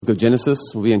Book of Genesis.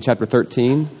 We'll be in chapter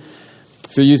 13.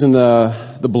 If you're using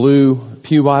the blue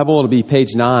pew Bible, it'll be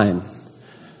page 9.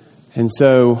 And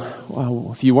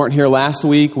so, if you weren't here last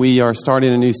week, we are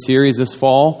starting a new series this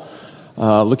fall,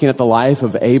 looking at the life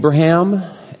of Abraham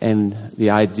and the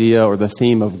idea or the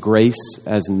theme of grace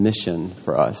as mission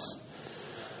for us.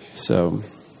 So,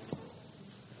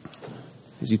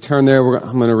 as you turn there,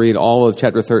 I'm going to read all of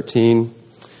chapter 13.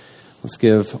 Let's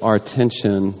give our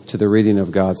attention to the reading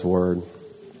of God's Word.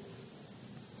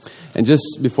 And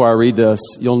just before I read this,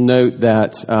 you'll note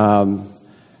that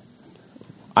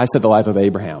I said the life of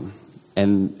Abraham.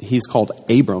 And he's called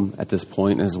Abram at this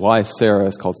point, and his wife Sarah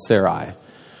is called Sarai.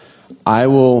 I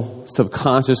will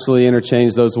subconsciously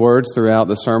interchange those words throughout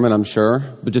the sermon, I'm sure.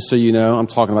 But just so you know, I'm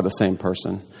talking about the same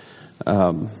person.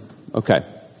 Okay.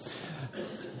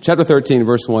 Chapter 13,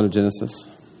 verse 1 of Genesis.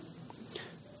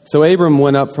 So Abram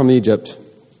went up from Egypt,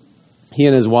 he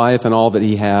and his wife and all that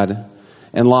he had,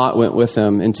 and Lot went with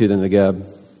him into the Negeb.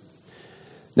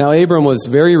 Now Abram was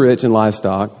very rich in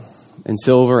livestock, in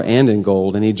silver and in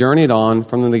gold, and he journeyed on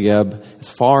from the Negeb as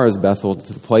far as Bethel,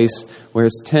 to the place where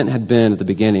his tent had been at the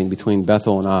beginning, between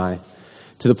Bethel and Ai,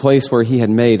 to the place where he had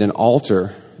made an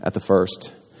altar at the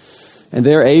first. And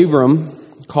there Abram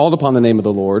called upon the name of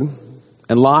the Lord.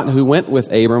 And Lot, who went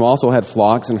with Abram, also had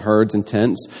flocks and herds and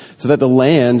tents, so that the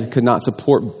land could not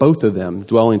support both of them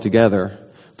dwelling together,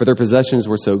 for their possessions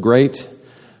were so great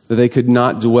that they could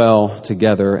not dwell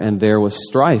together, and there was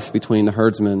strife between the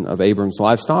herdsmen of Abram's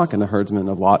livestock and the herdsmen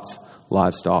of Lot's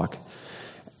livestock.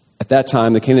 At that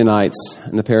time, the Canaanites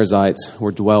and the Perizzites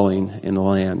were dwelling in the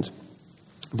land.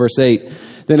 Verse 8,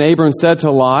 Then Abram said to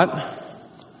Lot,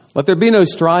 Let there be no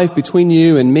strife between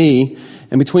you and me,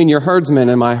 and between your herdsmen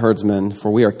and my herdsmen,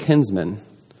 for we are kinsmen.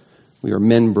 We are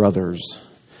men brothers.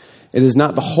 It is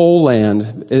not the whole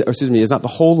land,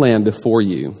 before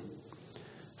you.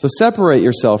 So separate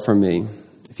yourself from me.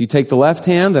 If you take the left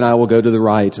hand, then I will go to the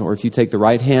right. Or if you take the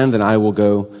right hand, then I will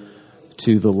go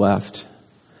to the left.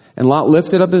 And Lot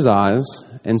lifted up his eyes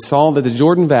and saw that the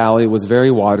Jordan Valley was very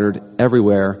watered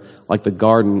everywhere, like the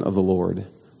garden of the Lord,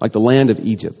 like the land of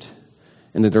Egypt,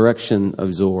 in the direction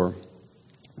of Zoar.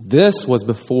 This was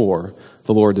before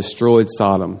the Lord destroyed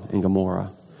Sodom and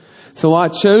Gomorrah. So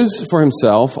Lot chose for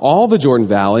himself all the Jordan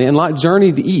Valley, and Lot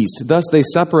journeyed east. Thus they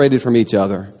separated from each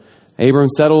other. Abram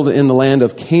settled in the land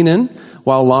of Canaan,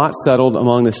 while Lot settled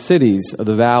among the cities of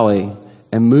the valley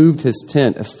and moved his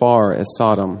tent as far as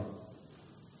Sodom.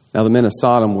 Now the men of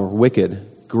Sodom were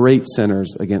wicked, great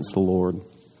sinners against the Lord.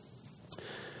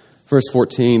 Verse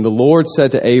 14, the Lord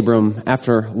said to Abram,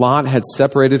 after Lot had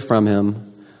separated from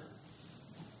him,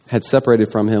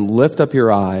 lift up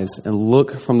your eyes and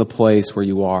look from the place where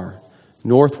you are,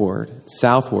 northward,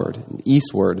 southward, and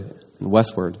eastward, and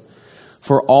westward.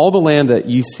 For all the land that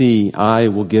you see, I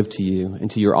will give to you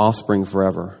and to your offspring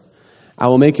forever. I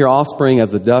will make your offspring as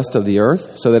the dust of the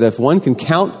earth, so that if one can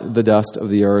count the dust of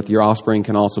the earth, your offspring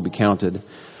can also be counted.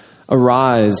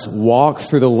 Arise, walk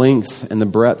through the length and the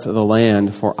breadth of the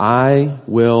land, for I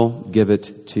will give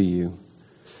it to you.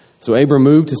 So Abram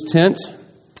moved his tent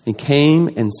and came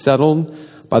and settled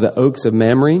by the oaks of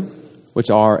Mamre, which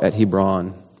are at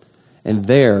Hebron. And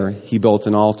there he built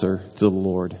an altar to the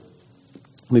Lord.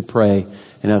 Let me pray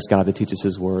and ask God to teach us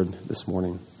His Word this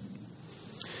morning.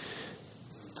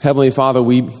 Heavenly Father,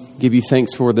 we give you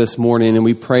thanks for this morning, and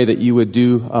we pray that you would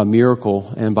do a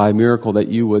miracle, and by miracle that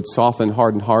you would soften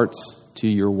hardened hearts to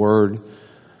your Word,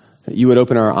 that you would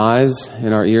open our eyes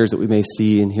and our ears that we may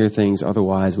see and hear things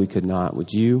otherwise we could not.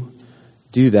 Would you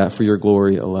do that for your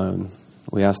glory alone?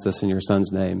 We ask this in your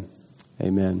Son's name.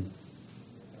 Amen.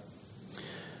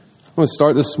 I'm going to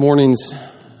start this morning's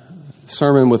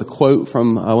sermon with a quote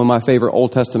from one of my favorite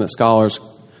Old Testament scholars,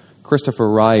 Christopher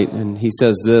Wright, and he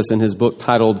says this in his book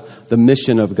titled The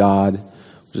Mission of God,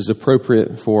 which is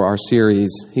appropriate for our series.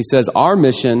 He says, our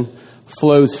mission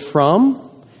flows from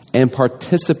and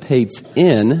participates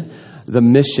in the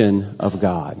mission of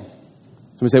God. So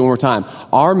let me say it one more time.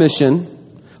 Our mission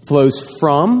flows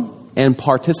from and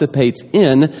participates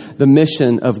in the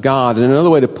mission of God. And another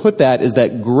way to put that is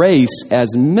that grace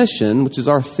as mission, which is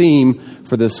our theme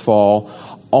for this fall,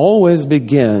 always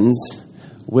begins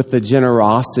with the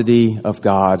generosity of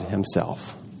God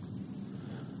Himself.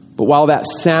 But while that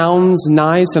sounds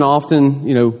nice and often,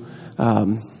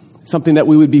 something that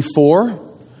we would be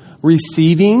for,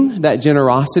 receiving that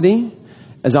generosity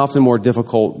is often more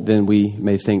difficult than we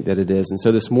may think that it is. And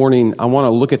so this morning, I want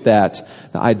to look at that,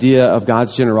 the idea of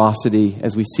God's generosity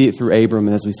as we see it through Abram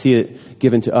and as we see it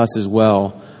given to us as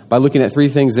well, by looking at three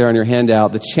things there on your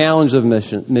handout: the challenge of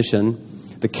mission,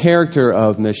 the character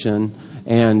of mission,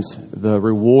 and the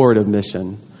reward of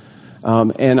mission.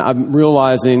 And I'm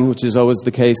realizing, which is always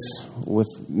the case with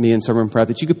me in sermon prep,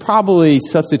 that you could probably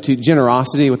substitute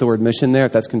generosity with the word mission there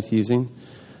if that's confusing.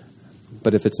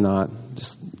 But if it's not,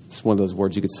 just it's one of those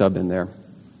words you could sub in there.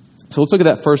 So let's look at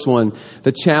that first one,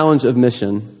 the challenge of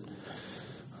mission,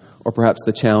 or perhaps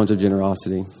the challenge of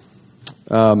generosity.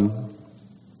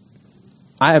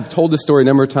 I have told this story a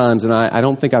number of times, and I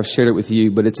don't think I've shared it with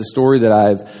you, but it's a story that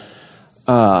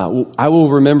I will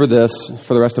remember this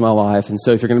for the rest of my life. And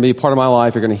so if you're going to be a part of my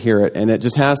life, you're going to hear it. And it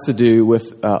just has to do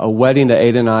with a wedding that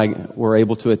Ada and I were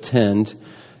able to attend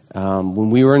when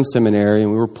we were in seminary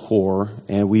and we were poor.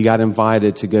 And we got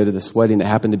invited to go to this wedding that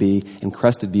happened to be in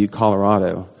Crested Butte,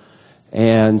 Colorado.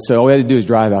 And so all we had to do is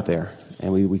drive out there,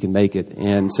 and we could make it.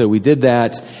 And so we did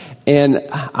that. And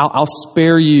I'll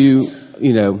spare you,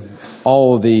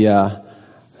 all of the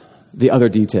other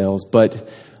details. But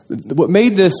what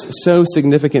made this so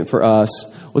significant for us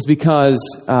was because,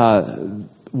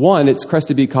 one, it's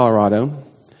Crested Butte, Colorado,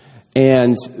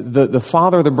 and the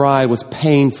father of the bride was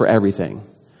paying for everything.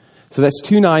 So that's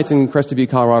 2 nights in Crested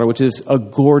Butte, Colorado, which is a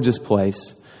gorgeous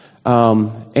place.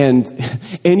 And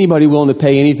anybody willing to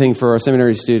pay anything for a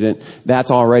seminary student, that's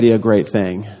already a great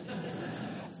thing.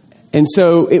 And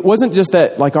so it wasn't just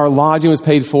that like our lodging was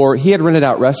paid for. He had rented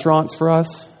out restaurants for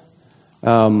us.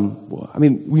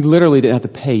 We literally didn't have to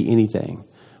pay anything.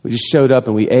 We just showed up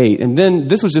and we ate. And then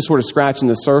this was just sort of scratching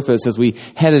the surface as we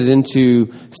headed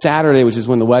into Saturday, which is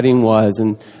when the wedding was.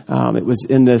 And it was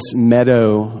in this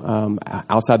meadow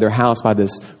outside their house by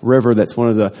this river that's one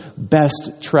of the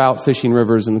best trout fishing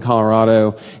rivers in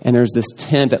Colorado. And there's this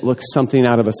tent that looks something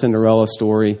out of a Cinderella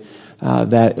story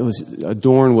that it was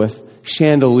adorned with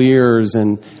chandeliers,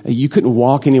 and you couldn't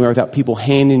walk anywhere without people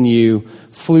handing you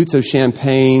flutes of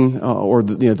champagne or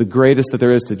the greatest that there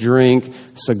is to drink,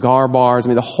 cigar bars.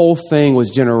 The whole thing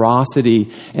was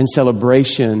generosity and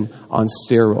celebration on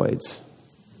steroids.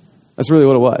 That's really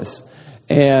what it was.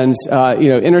 And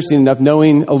interesting enough,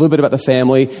 knowing a little bit about the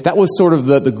family, that was sort of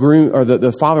the groom or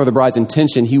the father of the bride's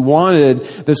intention. He wanted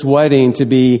this wedding to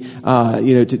be,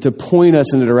 to point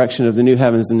us in the direction of the new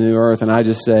heavens and the new earth. And I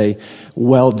just say,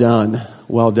 well done,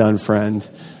 friend.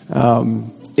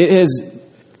 It is,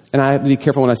 and I have to be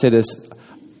careful when I say this,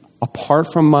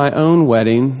 apart from my own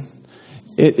wedding,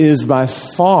 it is by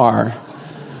far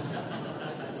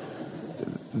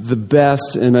the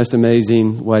best and most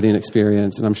amazing wedding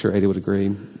experience, and I'm sure Ada would agree,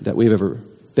 that we've ever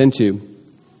been to.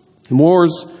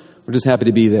 Moors, we're just happy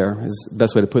to be there, is the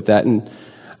best way to put that. And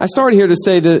I started here to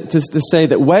say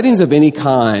that weddings of any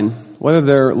kind, whether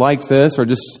they're like this or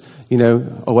just,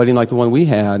 a wedding like the one we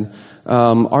had,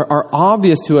 are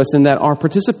obvious to us in that our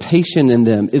participation in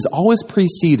them is always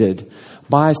preceded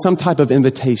by some type of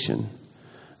invitation.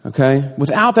 Okay?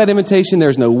 Without that invitation,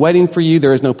 there's no wedding for you.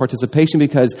 There is no participation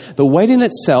because the wedding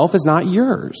itself is not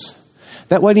yours.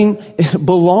 That wedding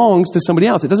belongs to somebody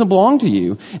else. It doesn't belong to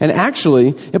you. And actually,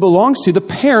 it belongs to the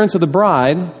parents of the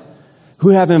bride who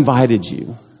have invited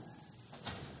you.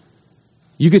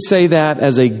 You could say that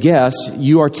as a guest,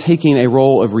 you are taking a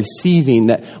role of receiving,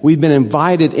 that we've been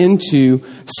invited into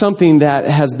something that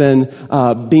has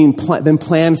been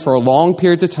planned for a long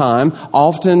period of time,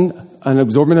 often an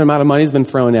exorbitant amount of money has been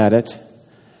thrown at it.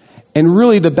 And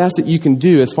really the best that you can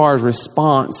do as far as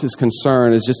response is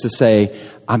concerned is just to say,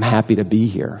 I'm happy to be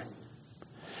here.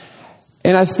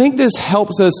 And I think this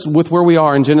helps us with where we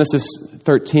are in Genesis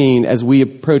 13 as we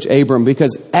approach Abram,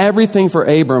 because everything for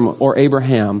Abram or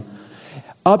Abraham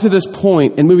up to this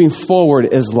point and moving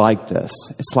forward is like this.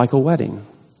 It's like a wedding.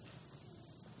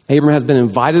 Abram has been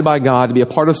invited by God to be a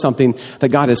part of something that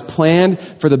God has planned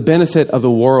for the benefit of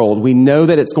the world. We know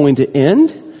that it's going to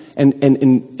end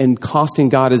and costing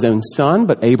God his own son,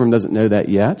 but Abram doesn't know that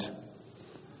yet.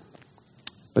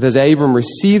 But as Abram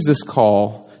receives this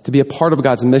call to be a part of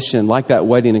God's mission, like that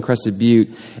wedding in Crested Butte,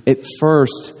 it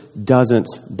first doesn't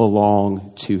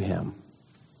belong to him.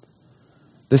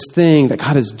 This thing that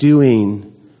God is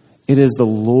doing, it is the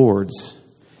Lord's.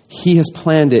 He has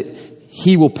planned it.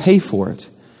 He will pay for it.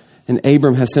 And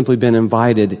Abram has simply been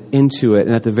invited into it.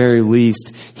 And at the very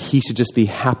least, he should just be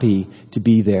happy to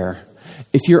be there.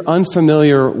 If you're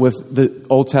unfamiliar with the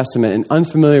Old Testament and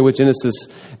unfamiliar with Genesis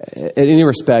in any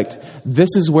respect, this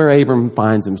is where Abram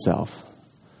finds himself.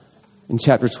 In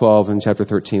chapter 12 and chapter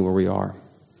 13 where we are.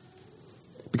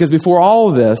 Because before all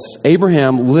of this,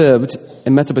 Abraham lived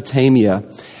in Mesopotamia.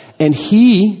 And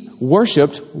he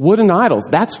worshipped wooden idols.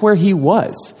 That's where he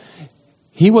was.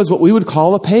 He was what we would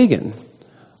call a pagan.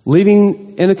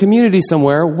 Living in a community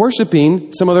somewhere,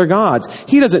 worshiping some other gods.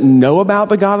 He doesn't know about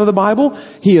the God of the Bible.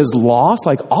 He is lost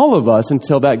like all of us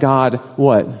until that God,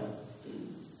 what?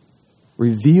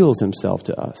 Reveals himself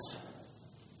to us.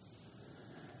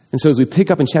 And so as we pick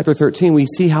up in chapter 13, we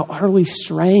see how utterly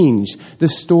strange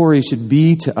this story should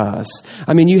be to us.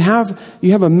 I mean, you have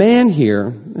a man here.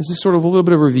 This is sort of a little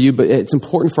bit of a review, but it's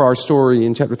important for our story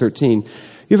in chapter 13.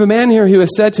 You have a man here who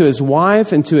has said to his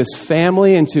wife and to his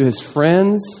family and to his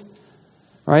friends,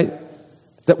 right,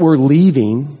 that we're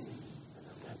leaving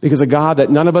because a God that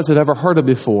none of us have ever heard of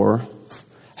before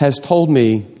has told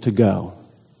me to go.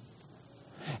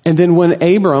 And then when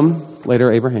Abram,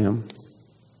 later Abraham,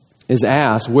 is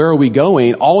asked, where are we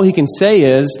going? All he can say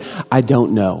is, I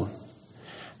don't know.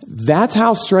 That's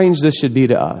how strange this should be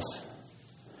to us.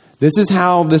 This is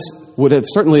how this would have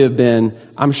certainly have been,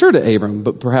 I'm sure, to Abram,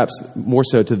 but perhaps more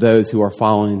so to those who are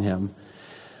following him.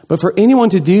 But for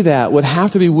anyone to do that would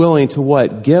have to be willing to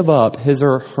what? Give up his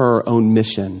or her own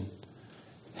mission,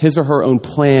 his or her own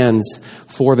plans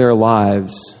for their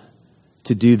lives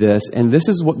to do this. And this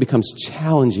is what becomes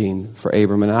challenging for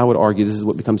Abram. And I would argue this is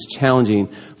what becomes challenging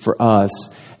for us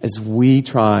as we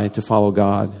try to follow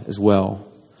God as well.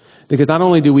 Because not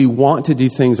only do we want to do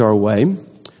things our way,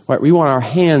 right, we want our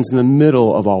hands in the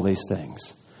middle of all these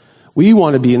things. We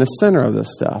want to be in the center of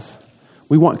this stuff.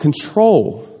 We want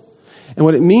control. And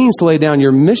what it means to lay down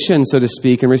your mission, so to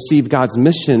speak, and receive God's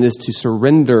mission is to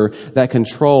surrender that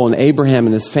control. And Abraham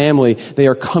and his family, they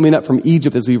are coming up from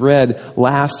Egypt, as we read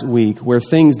last week, where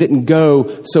things didn't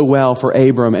go so well for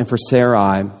Abram and for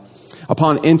Sarai.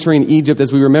 Upon entering Egypt,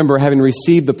 as we remember, having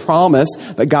received the promise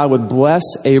that God would bless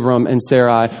Abram and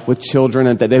Sarai with children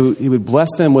and that he would bless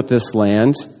them with this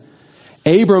land,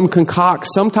 Abram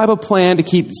concocts some type of plan to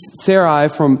keep Sarai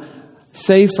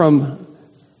safe from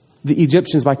the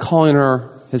Egyptians by calling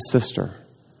her his sister,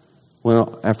 when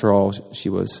after all she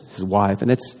was his wife.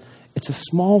 And it's a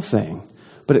small thing,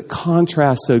 but it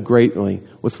contrasts so greatly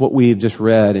with what we've just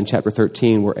read in chapter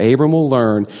 13, where Abram will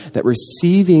learn that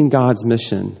receiving God's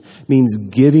mission means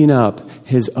giving up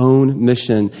his own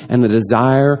mission and the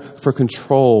desire for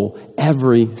control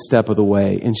every step of the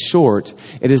way. In short,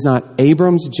 it is not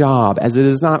Abram's job, as it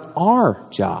is not our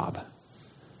job,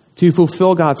 to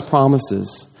fulfill God's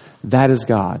promises. That is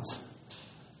God's.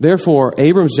 Therefore,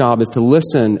 Abram's job is to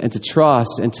listen and to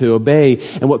trust and to obey.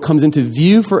 And what comes into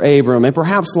view for Abram, and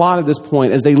perhaps Lot at this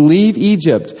point, as they leave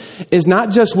Egypt, is not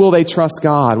just will they trust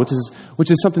God, which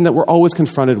is something that we're always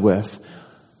confronted with,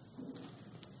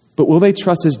 but will they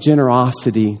trust his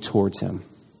generosity towards him?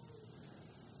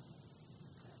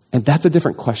 And that's a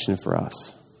different question for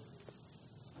us.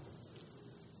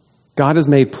 God has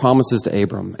made promises to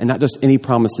Abram, and not just any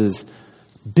promises,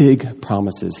 big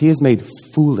promises. He has made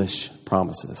foolish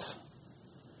promises,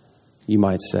 you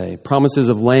might say. Promises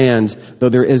of land, though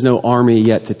there is no army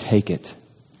yet to take it.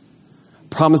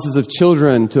 Promises of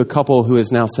children to a couple who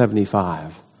is now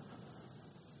 75.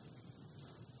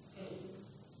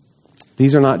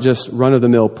 These are not just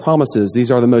run-of-the-mill promises. These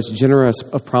are the most generous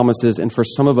of promises. And for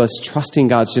some of us, trusting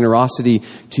God's generosity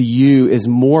to you is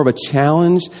more of a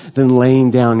challenge than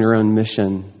laying down your own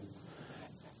mission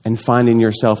and finding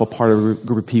yourself a part of a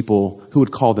group of people who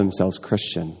would call themselves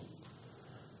Christian.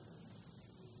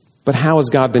 But how has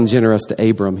God been generous to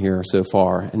Abram here so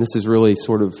far? And this is really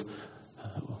sort of,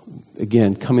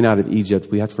 again, coming out of Egypt.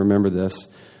 We have to remember this.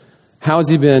 How has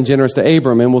he been generous to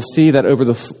Abram? And we'll see that over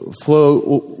the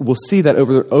flow. We'll see that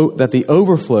that the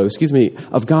overflow,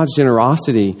 of God's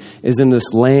generosity is in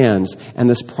this land and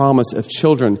this promise of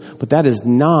children. But that is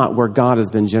not where God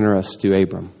has been generous to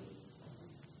Abram.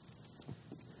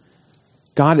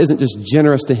 God isn't just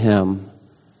generous to him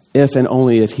if and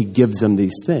only if he gives him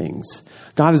these things.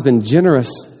 God has been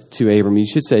generous to Abram. You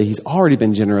should say he's already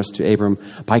been generous to Abram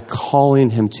by calling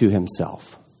him to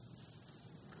himself.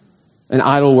 An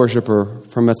idol worshiper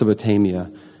from Mesopotamia.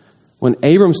 When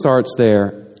Abram starts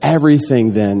there,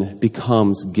 everything then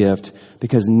becomes gift,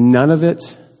 because none of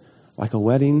it, like a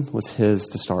wedding, was his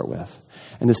to start with.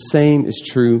 And the same is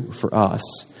true for us.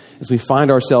 As we find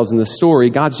ourselves in this story,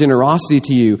 God's generosity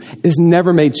to you is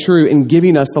never made true in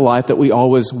giving us the life that we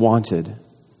always wanted.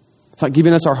 It's not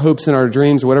giving us our hopes and our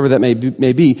dreams or whatever that may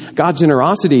be. God's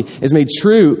generosity is made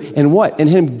true in what? In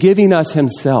him giving us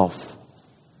himself.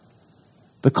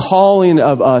 The calling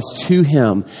of us to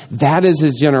him, that is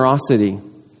his generosity.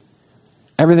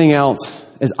 Everything else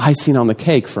is icing on the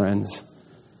cake, friends.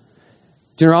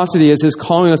 Generosity is his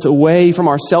calling us away from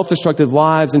our self-destructive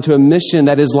lives into a mission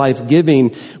that is life-giving,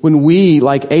 when we,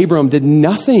 like Abram, did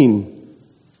nothing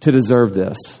to deserve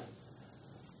this.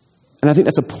 And I think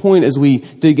that's a point as we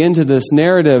dig into this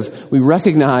narrative. We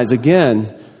recognize,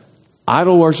 again,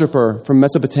 idol worshiper from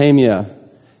Mesopotamia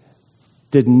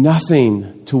did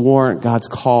nothing to warrant God's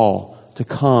call to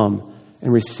come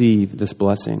and receive this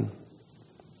blessing.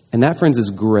 And that, friends,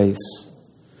 is grace.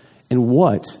 And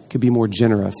what could be more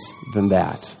generous than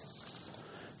that?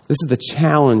 This is the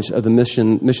challenge of the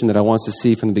mission that I want us to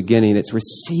see from the beginning. It's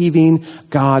receiving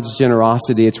God's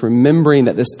generosity. It's remembering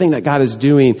that this thing that God is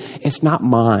doing, it's not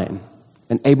mine.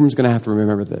 And Abram's going to have to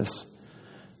remember this.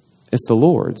 It's the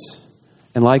Lord's.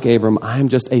 And like Abram, I'm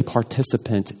just a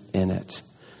participant in it.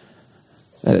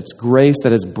 That it's grace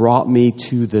that has brought me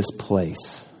to this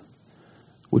place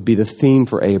would be the theme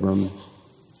for Abram.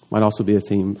 Might also be a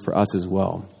theme for us as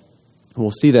well. And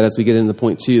we'll see that as we get into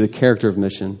point 2, the character of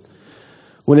mission.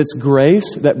 When it's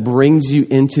grace that brings you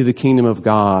into the kingdom of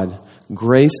God,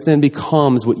 grace then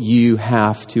becomes what you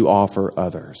have to offer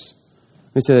others.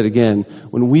 Let me say that again.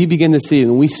 When we begin to see,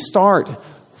 when we start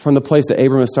from the place that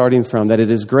Abram is starting from, that it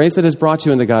is grace that has brought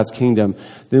you into God's kingdom,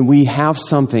 then we have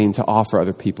something to offer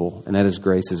other people, and that is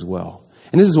grace as well.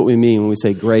 And this is what we mean when we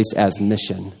say grace as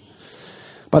mission.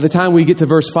 By the time we get to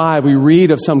verse 5, we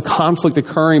read of some conflict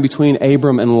occurring between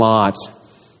Abram and Lot,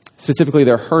 specifically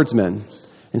their herdsmen.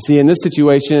 And see, in this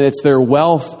situation, it's their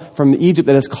wealth from Egypt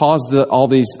that has caused all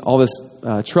this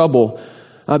trouble.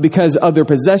 Because of their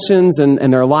possessions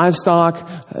and their livestock,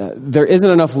 there isn't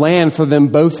enough land for them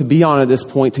both to be on at this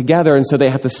point together, and so they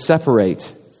have to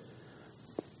separate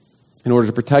in order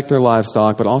to protect their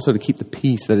livestock, but also to keep the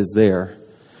peace that is there.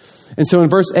 And so in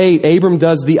verse 8, Abram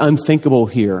does the unthinkable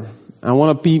here. I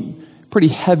want to be pretty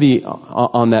heavy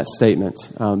on that statement.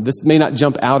 This may not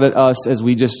jump out at us as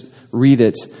we just read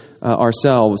it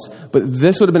ourselves, but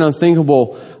this would have been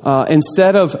unthinkable.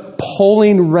 Instead of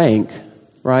pulling rank,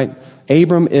 right?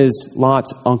 Abram is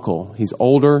Lot's uncle. He's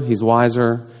older, he's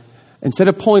wiser. Instead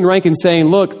of pulling rank and saying,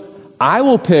 look, I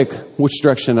will pick which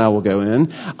direction I will go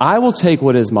in. I will take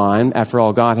what is mine. After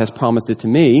all, God has promised it to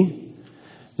me.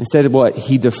 Instead of what?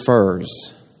 He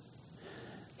defers.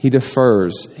 He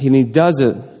defers. And he does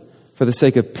it for the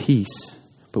sake of peace.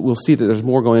 But we'll see that there's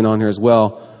more going on here as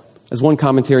well. As one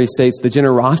commentary states, the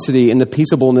generosity and the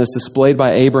peaceableness displayed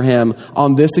by Abraham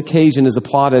on this occasion is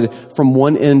applauded from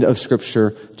one end of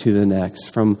Scripture to the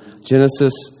next, from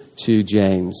Genesis to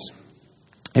James.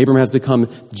 Abraham has become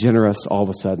generous all of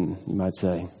a sudden, you might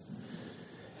say.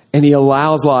 And he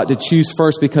allows Lot to choose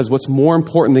first because what's more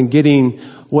important than getting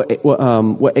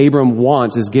what Abram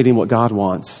wants is getting what God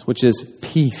wants, which is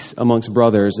peace amongst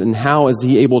brothers. And how is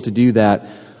he able to do that?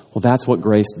 Well, that's what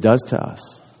grace does to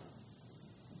us.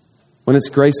 When it's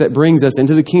grace that brings us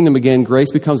into the kingdom again,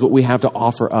 grace becomes what we have to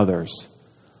offer others.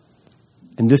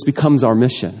 And this becomes our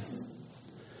mission.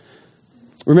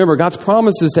 Remember, God's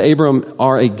promises to Abram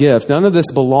are a gift. None of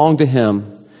this belonged to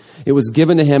him. It was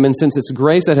given to him. And since it's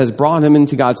grace that has brought him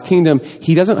into God's kingdom,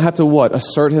 he doesn't have to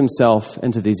assert himself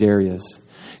into these areas.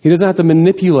 He doesn't have to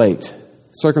manipulate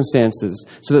circumstances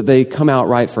so that they come out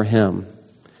right for him.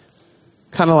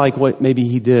 Kind of like what maybe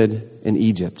he did in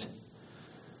Egypt.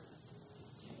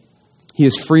 He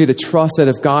is free to trust that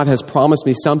if God has promised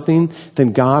me something,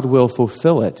 then God will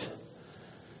fulfill it.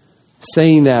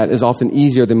 Saying that is often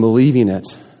easier than believing it.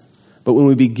 But when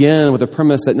we begin with the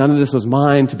premise that none of this was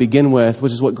mine to begin with,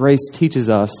 which is what grace teaches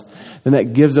us, then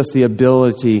that gives us the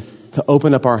ability to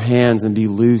open up our hands and be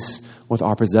loose with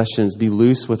our possessions, be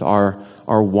loose with our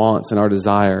wants and our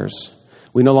desires.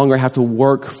 We no longer have to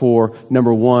work for,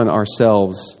 number one,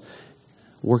 ourselves,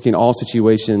 working all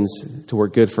situations to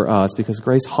work good for us, because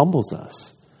grace humbles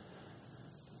us.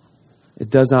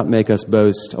 It does not make us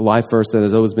boast. A life verse that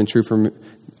has always been true for me,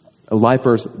 a life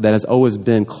verse that has always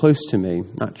been close to me,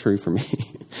 not true for me,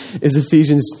 is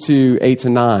Ephesians 2,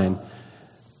 8-9.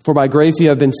 For by grace you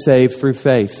have been saved through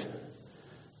faith.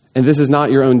 And this is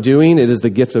not your own doing, it is the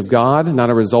gift of God,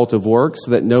 not a result of works,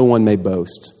 so that no one may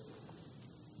boast.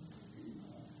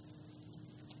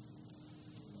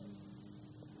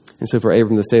 And so for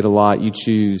Abram to say to Lot, you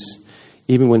choose,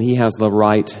 even when he has the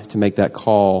right to make that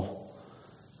call,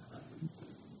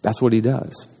 that's what he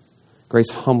does. Grace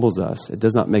humbles us. It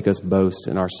does not make us boast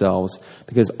in ourselves,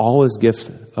 because all is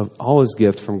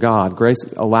gift from God. Grace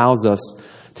allows us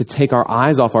to take our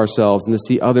eyes off ourselves and to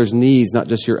see others' needs, not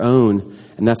just your own.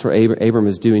 And that's what Abram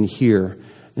is doing here.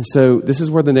 And so this is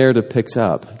where the narrative picks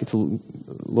up. It gets a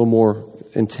little more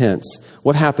intense.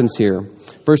 What happens here?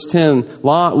 Verse 10,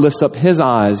 Lot lifts up his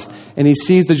eyes and he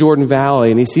sees the Jordan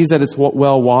Valley and he sees that it's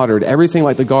well watered, everything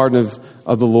like the garden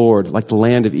of the Lord, like the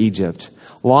land of Egypt.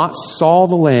 Lot saw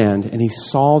the land and he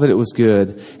saw that it was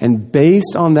good. And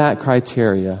based on that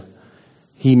criteria,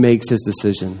 he makes his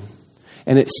decision.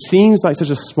 And it seems like such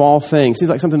a small thing. It seems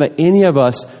like something that any of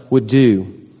us would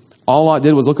do. All Lot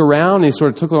did was look around and he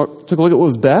sort of took a look at what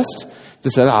was best. He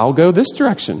said, I'll go this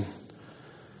direction.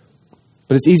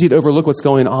 But it's easy to overlook what's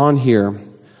going on here.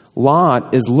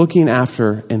 Lot is looking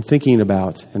after and thinking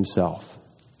about himself.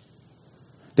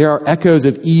 There are echoes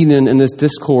of Eden in this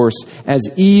discourse as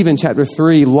Eve in chapter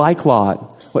 3, like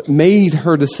Lot, what made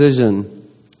her decision,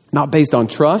 not based on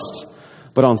trust,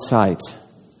 but on sight.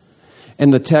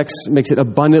 And the text makes it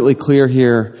abundantly clear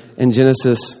here in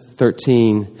Genesis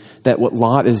 13 that what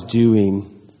Lot is doing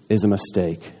is a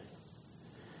mistake.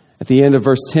 At the end of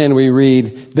verse 10, we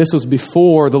read, this was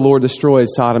before the Lord destroyed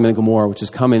Sodom and Gomorrah, which is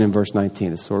coming in verse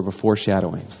 19. It's sort of a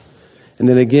foreshadowing. And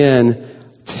then again,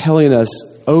 telling us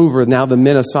over, now the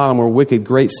men of Sodom were wicked,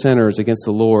 great sinners against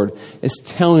the Lord. It's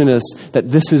telling us that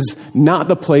this is not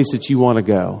the place that you want to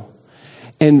go.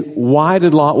 And why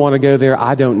did Lot want to go there?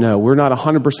 I don't know. We're not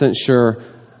 100% sure,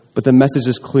 but the message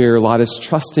is clear. Lot is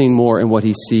trusting more in what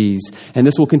he sees. And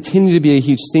this will continue to be a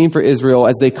huge theme for Israel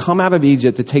as they come out of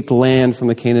Egypt to take the land from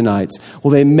the Canaanites. Will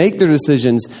they make their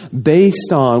decisions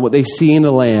based on what they see in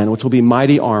the land, which will be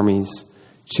mighty armies,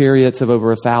 chariots of over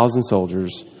 1,000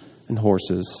 soldiers, and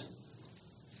horses?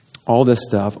 All this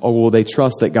stuff, or will they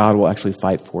trust that God will actually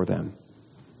fight for them?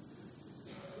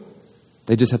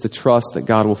 They just have to trust that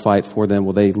God will fight for them.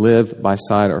 Will they live by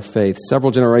sight or faith?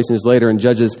 Several generations later in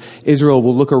Judges, Israel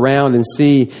will look around and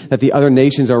see that the other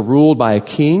nations are ruled by a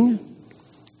king,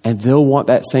 and they'll want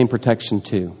that same protection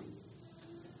too.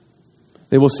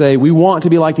 They will say, we want to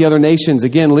be like the other nations,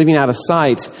 again, living out of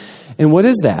sight. And what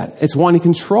is that? It's wanting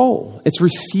control. It's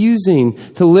refusing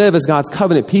to live as God's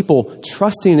covenant people,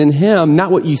 trusting in Him,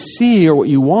 not what you see or what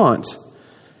you want.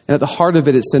 And at the heart of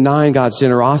it, it's denying God's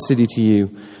generosity to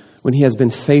you when He has been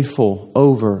faithful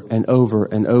over and over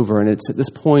and over. And it's at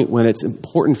this point when it's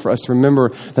important for us to remember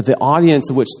that the audience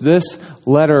of which this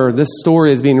letter, this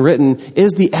story is being written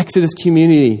is the Exodus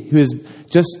community who is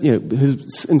just,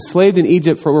 who's enslaved in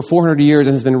Egypt for over 400 years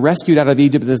and has been rescued out of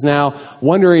Egypt and is now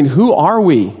wondering, who are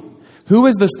we? Who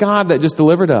is this God that just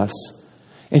delivered us?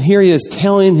 And here He is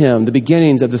telling him the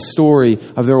beginnings of the story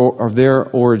of their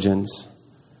origins.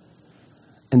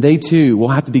 And they too will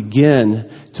have to begin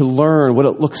to learn what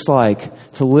it looks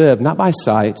like to live, not by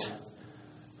sight,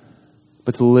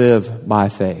 but to live by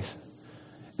faith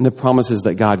and the promises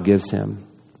that God gives him.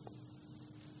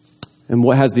 And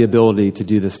what has the ability to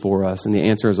do this for us? And the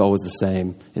answer is always the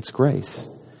same. It's grace.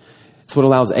 It's what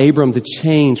allows Abram to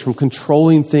change from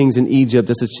controlling things in Egypt,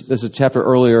 this is a chapter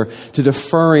earlier, to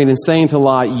deferring and saying to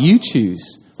Lot, you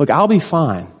choose. Look, I'll be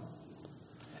fine.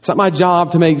 It's not my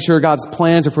job to make sure God's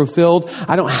plans are fulfilled.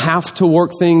 I don't have to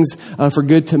work things for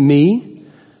good to me.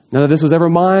 None of this was ever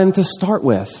mine to start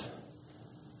with.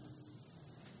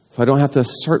 So I don't have to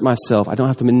assert myself. I don't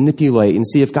have to manipulate. And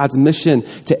see, if God's mission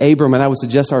to Abram, and I would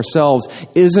suggest ourselves,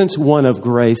 isn't one of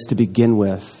grace to begin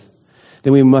with,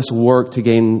 then we must work to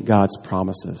gain God's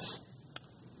promises.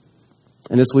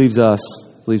 And this leaves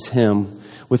him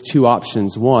with two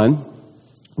options. One,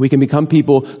 we can become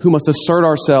people who must assert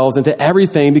ourselves into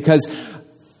everything because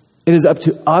it is up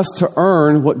to us to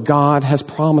earn what God has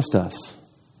promised us.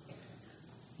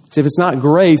 See, if it's not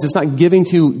grace, it's not given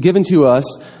to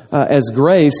us as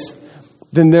grace,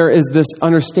 then there is this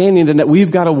understanding then that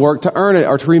we've got to work to earn it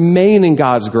or to remain in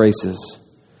God's graces.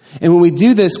 And when we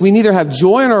do this, we neither have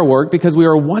joy in our work because we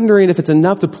are wondering if it's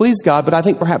enough to please God, but I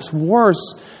think perhaps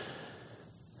worse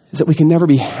is that we can never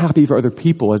be happy for other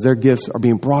people as their gifts are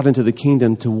being brought into the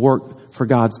kingdom to work for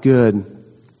God's good.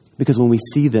 Because when we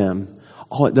see them,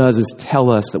 all it does is tell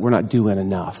us that we're not doing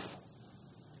enough.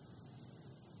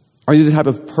 Are you the type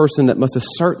of person that must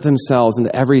assert themselves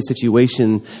into every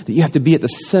situation, that you have to be at the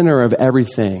center of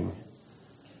everything?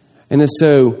 And if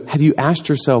so, have you asked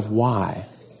yourself why?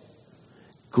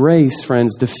 Grace,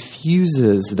 friends,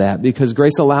 diffuses that because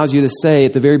grace allows you to say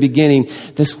at the very beginning,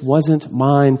 this wasn't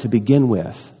mine to begin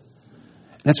with.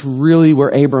 That's really where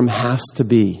Abram has to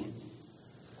be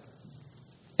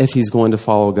if he's going to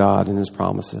follow God and His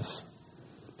promises.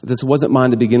 This wasn't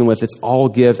mine to begin with. It's all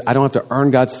gift. I don't have to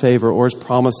earn God's favor or His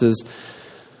promises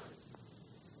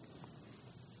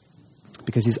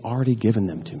because He's already given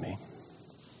them to me.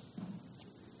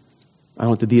 I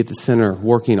don't have to be at the center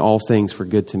working all things for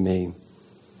good to me.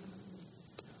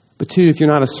 But two, if you're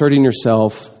not asserting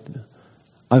yourself,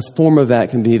 a form of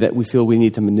that can be that we feel we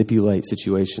need to manipulate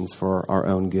situations for our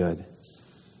own good.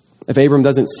 If Abram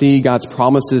doesn't see God's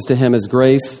promises to him as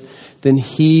grace, then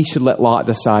he should let Lot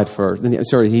decide first.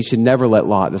 He should never let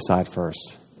Lot decide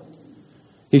first.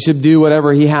 He should do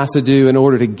whatever he has to do in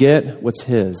order to get what's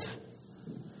his.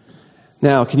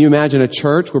 Now, can you imagine a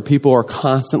church where people are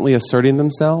constantly asserting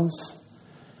themselves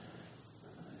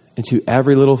into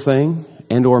every little thing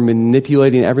and or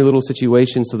manipulating every little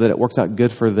situation so that it works out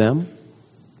good for them?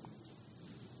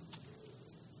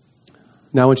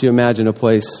 Now I want you to imagine a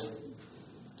place,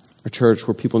 a church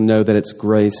where people know that it's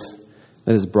grace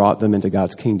that has brought them into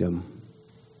God's kingdom.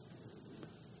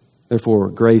 Therefore,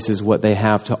 grace is what they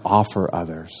have to offer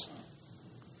others.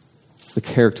 It's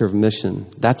the character of mission.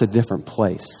 That's a different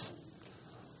place.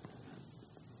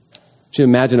 Would you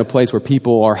imagine a place where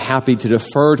people are happy to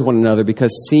defer to one another because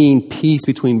seeing peace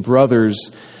between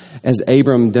brothers, as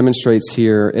Abram demonstrates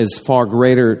here, is a far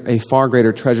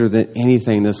greater treasure than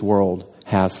anything this world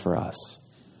has for us.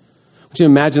 Would you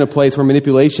imagine a place where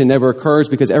manipulation never occurs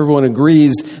because everyone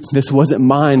agrees this wasn't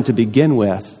mine to begin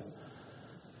with?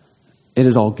 It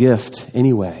is all gift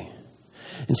anyway.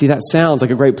 And see, that sounds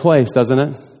like a great place, doesn't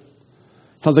it?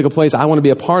 Sounds like a place I want to be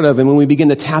a part of. And when we begin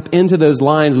to tap into those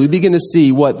lines, we begin to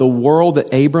see what the world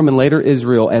that Abram and later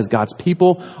Israel as God's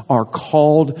people are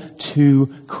called to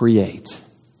create.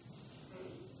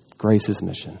 Grace's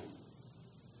mission.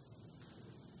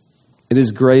 It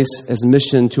is grace as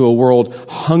mission to a world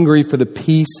hungry for the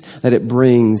peace that it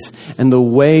brings. And the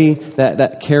way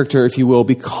that character, if you will,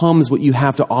 becomes what you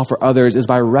have to offer others is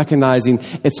by recognizing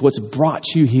it's what's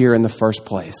brought you here in the first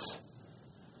place.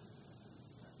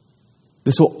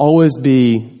 This will always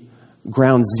be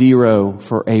ground zero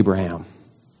for Abraham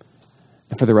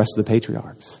and for the rest of the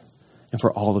patriarchs and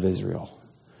for all of Israel.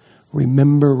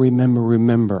 Remember, remember,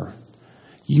 remember.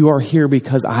 You are here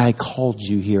because I called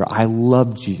you here. I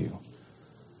loved you.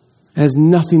 It has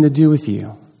nothing to do with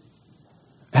you.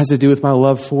 It has to do with my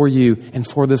love for you and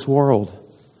for this world.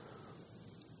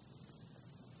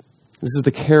 This is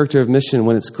the character of mission.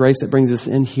 When it's grace that brings us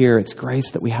in here, it's grace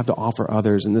that we have to offer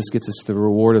others, and this gets us to the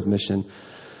reward of mission.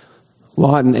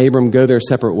 Lot and Abram go their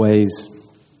separate ways.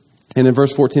 And in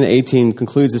verse 14 to 18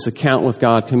 concludes this account with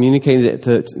God, communicating it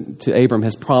to Abram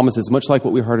his promises, much like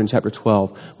what we heard in chapter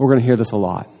 12. We're going to hear this a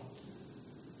lot.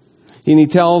 And he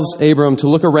tells Abram to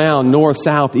look around, north,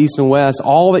 south, east, and west.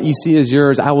 All that you see is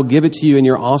yours. I will give it to you and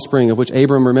your offspring, of which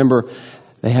Abram, remember,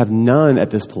 they have none at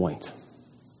this point.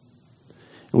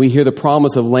 We hear the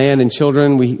promise of land and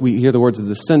children. We hear the words of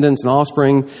descendants and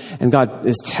offspring. And God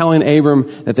is telling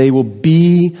Abram that they will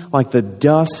be like the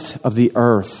dust of the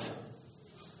earth.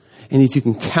 And if you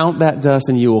can count that dust,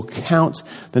 and you will count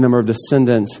the number of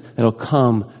descendants that will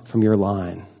come from your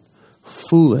line.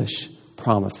 Foolish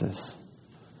promises.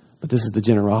 But this is the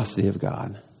generosity of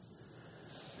God.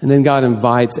 And then God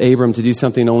invites Abram to do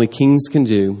something only kings can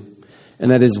do. And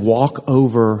that is walk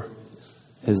over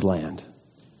his land.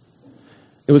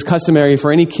 It was customary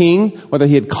for any king, whether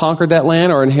he had conquered that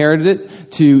land or inherited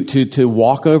it, to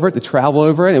walk over it, to travel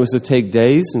over it. It was to take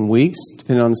days and weeks,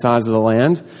 depending on the size of the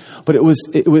land. But it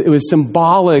was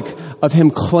symbolic of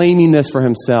him claiming this for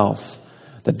himself,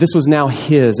 that this was now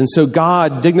his. And so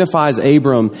God dignifies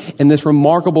Abram in this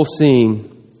remarkable scene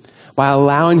by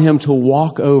allowing him to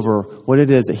walk over what it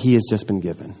is that he has just been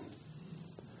given.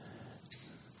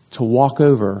 To walk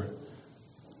over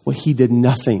what he did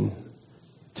nothing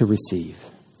to receive.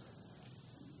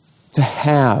 To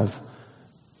have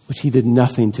which he did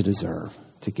nothing to deserve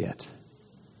to get.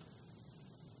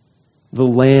 The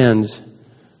land,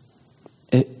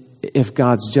 if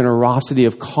God's generosity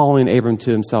of calling Abram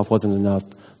to himself wasn't enough,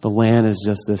 the land is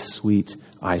just this sweet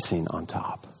icing on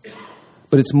top.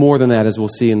 But it's more than that, as we'll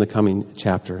see in the coming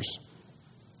chapters.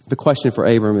 The question for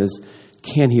Abram is,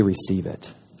 can he receive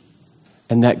it?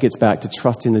 And that gets back to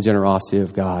trusting the generosity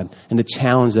of God and the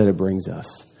challenge that it brings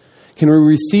us. Can we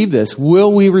receive this?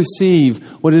 Will we receive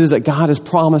what it is that God has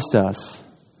promised us?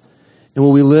 And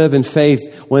will we live in faith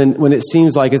when it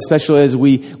seems like, especially as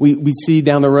we see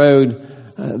down the road,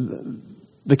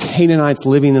 the Canaanites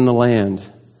living in the land,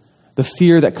 the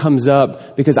fear that comes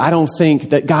up because I don't think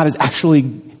that God is actually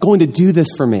going to do this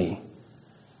for me.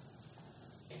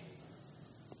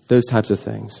 Those types of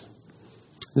things.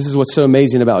 This is what's so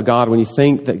amazing about God. When you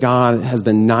think that God has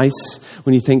been nice,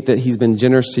 when you think that he's been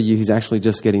generous to you, he's actually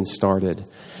just getting started.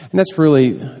 And that's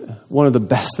really one of the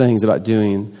best things about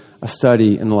doing a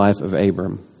study in the life of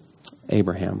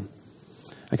Abraham.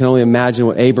 I can only imagine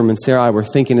what Abram and Sarai were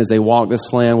thinking as they walked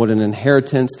this land. What an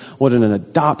inheritance, what an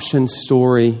adoption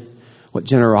story, what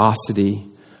generosity,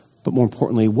 but more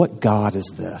importantly, what God is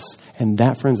this? And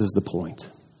that, friends, is the point.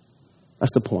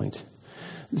 That's the point.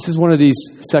 This is one of these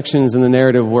sections in the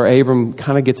narrative where Abram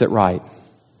kind of gets it right.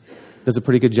 Does a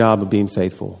pretty good job of being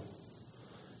faithful.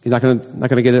 He's not going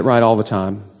to get it right all the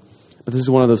time. But this is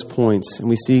one of those points, and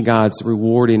we see God's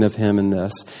rewarding of him in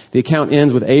this. The account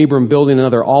ends with Abram building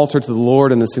another altar to the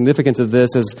Lord, and the significance of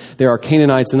this, as there are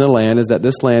Canaanites in the land, is that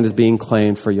this land is being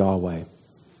claimed for Yahweh.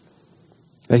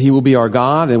 That he will be our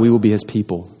God, and we will be his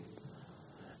people.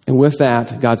 And with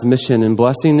that, God's mission in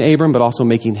blessing Abram, but also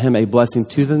making him a blessing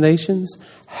to the nations,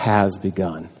 has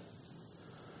begun.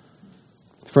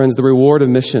 Friends, the reward of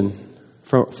mission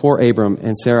for Abram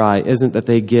and Sarai isn't that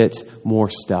they get more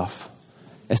stuff.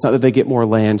 It's not that they get more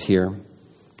land here.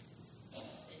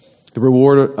 The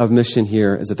reward of mission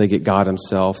here is that they get God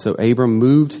himself. So Abram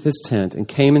moved his tent and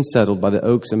came and settled by the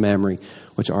oaks of Mamre,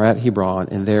 which are at Hebron,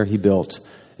 and there he built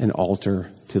an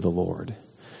altar to the Lord.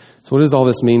 So what does all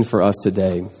this mean for us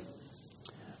today?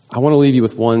 I want to leave you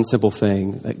with one simple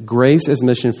thing, that grace as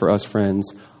mission for us,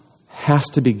 friends, has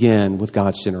to begin with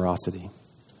God's generosity.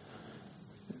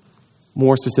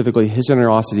 More specifically, his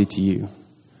generosity to you,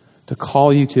 to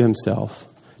call you to himself,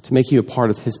 to make you a part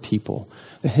of his people.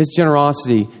 That his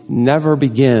generosity never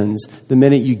begins the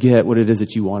minute you get what it is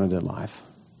that you wanted in life,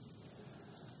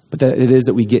 but that it is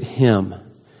that we get him.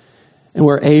 And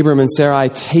where Abram and Sarai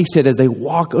taste it as they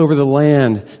walk over the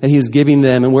land that he is giving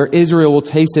them, and where Israel will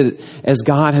taste it as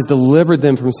God has delivered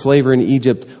them from slavery in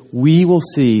Egypt, we will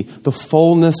see the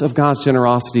fullness of God's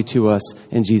generosity to us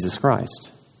in Jesus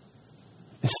Christ.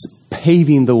 It's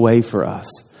paving the way for us.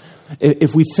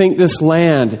 If we think this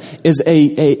land is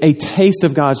a taste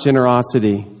of God's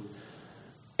generosity,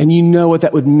 and you know what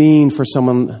that would mean for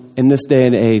someone in this day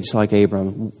and age like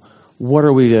Abram, what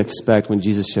are we to expect when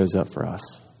Jesus shows up for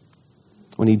us?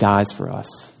 When he dies for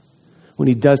us? When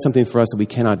he does something for us that we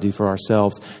cannot do for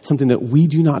ourselves, something that we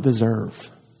do not deserve?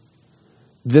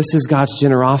 This is God's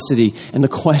generosity, and the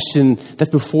question that's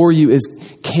before you is,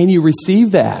 can you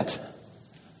receive that?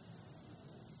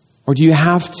 Or do you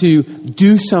have to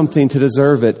do something to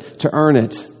deserve it, to earn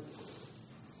it?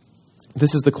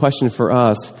 This is the question for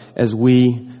us as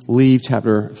we leave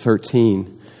chapter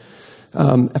 13.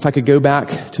 If I could go back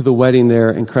to the wedding there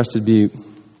in Crested Butte,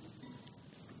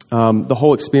 the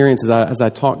whole experience, as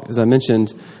I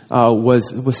mentioned,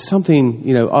 was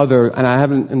something other, and I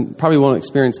haven't, and probably won't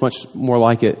experience much more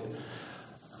like it.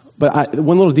 But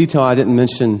one little detail I didn't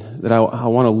mention that I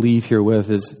want to leave here with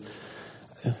is,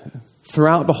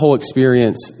 throughout the whole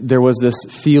experience, there was this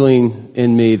feeling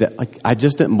in me that I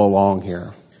just didn't belong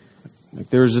here.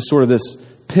 There was just sort of this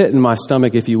pit in my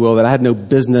stomach, if you will, that I had no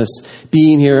business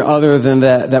being here, other than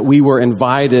that we were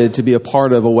invited to be a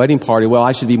part of a wedding party. Well,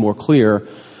 I should be more clear.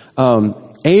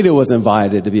 Ada was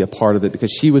invited to be a part of it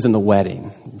because she was in the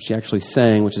wedding. She actually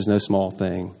sang, which is no small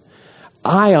thing.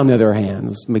 I, on the other hand,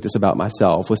 let's make this about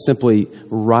myself, was simply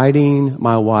riding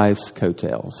my wife's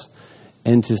coattails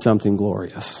into something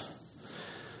glorious.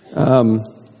 And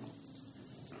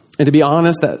to be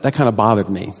honest, that kind of bothered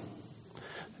me.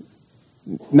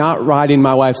 Not riding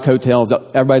my wife's coattails,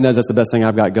 everybody knows that's the best thing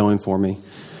I've got going for me.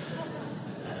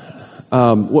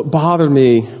 What bothered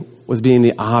me was being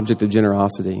the object of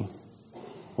generosity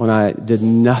when I did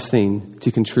nothing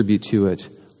to contribute to it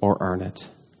or earn it.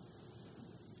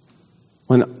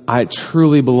 When I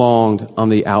truly belonged on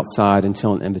the outside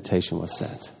until an invitation was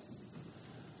sent.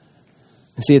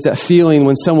 And see, it's that feeling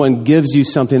when someone gives you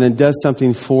something and does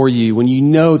something for you, when you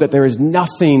know that there is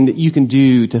nothing that you can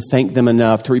do to thank them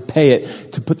enough, to repay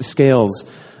it, to put the scales,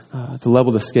 to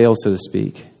level the scales, so to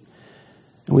speak.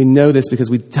 And we know this because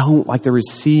we don't like to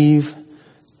receive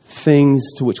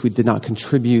things to which we did not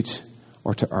contribute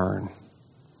or to earn.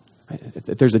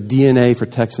 If there's a DNA for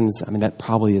Texans, that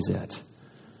probably is it.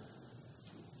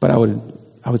 But I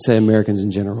would say Americans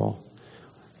in general.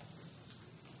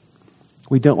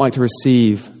 We don't like to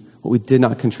receive what we did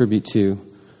not contribute to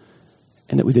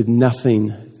and that we did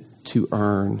nothing to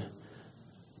earn.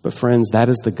 But friends, that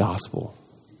is the gospel.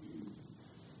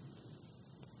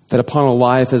 That upon a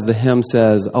life, as the hymn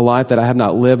says, a life that I have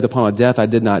not lived, upon a death I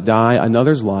did not die,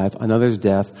 another's life, another's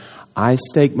death, I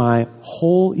stake my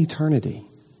whole eternity.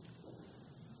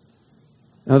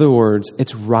 In other words,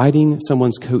 it's riding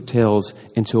someone's coattails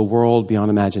into a world beyond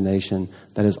imagination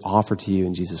that is offered to you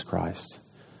in Jesus Christ.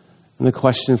 And the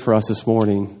question for us this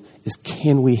morning is,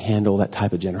 can we handle that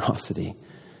type of generosity?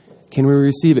 Can we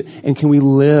receive it? And can we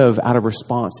live out of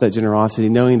response to that generosity,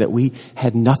 knowing that we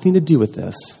had nothing to do with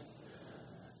this?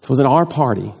 This wasn't our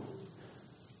party,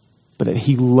 but that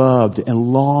he loved and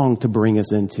longed to bring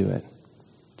us into it,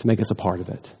 to make us a part of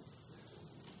it.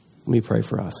 Let me pray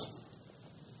for us.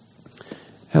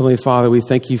 Heavenly Father, we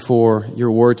thank you for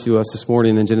your word to us this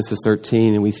morning in Genesis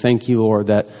 13. And we thank you, Lord,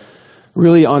 that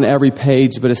really on every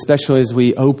page, but especially as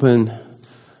we open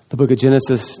the book of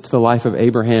Genesis to the life of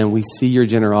Abraham, we see your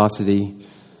generosity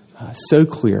so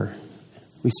clear.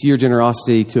 We see your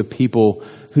generosity to a people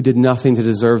who did nothing to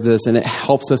deserve this, and it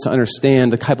helps us to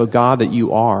understand the type of God that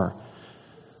you are.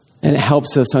 And it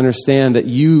helps us understand that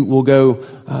you will go,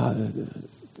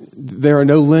 there are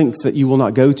no lengths that you will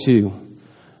not go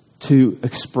to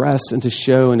express and to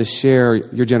show and to share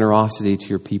your generosity to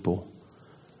your people.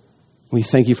 We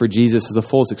thank you for Jesus as the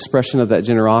fullest expression of that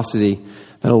generosity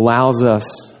that allows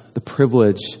us the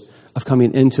privilege of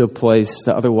coming into a place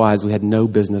that otherwise we had no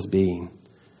business being.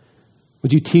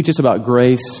 Would you teach us about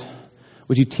grace?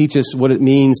 Would you teach us what it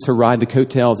means to ride the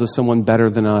coattails of someone better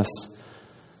than us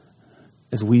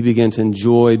as we begin to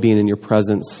enjoy being in your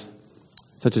presence,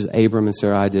 such as Abram and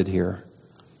Sarai did here.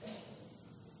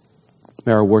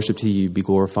 May our worship to you be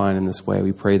glorified in this way.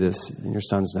 We pray this in your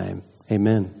Son's name.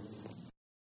 Amen.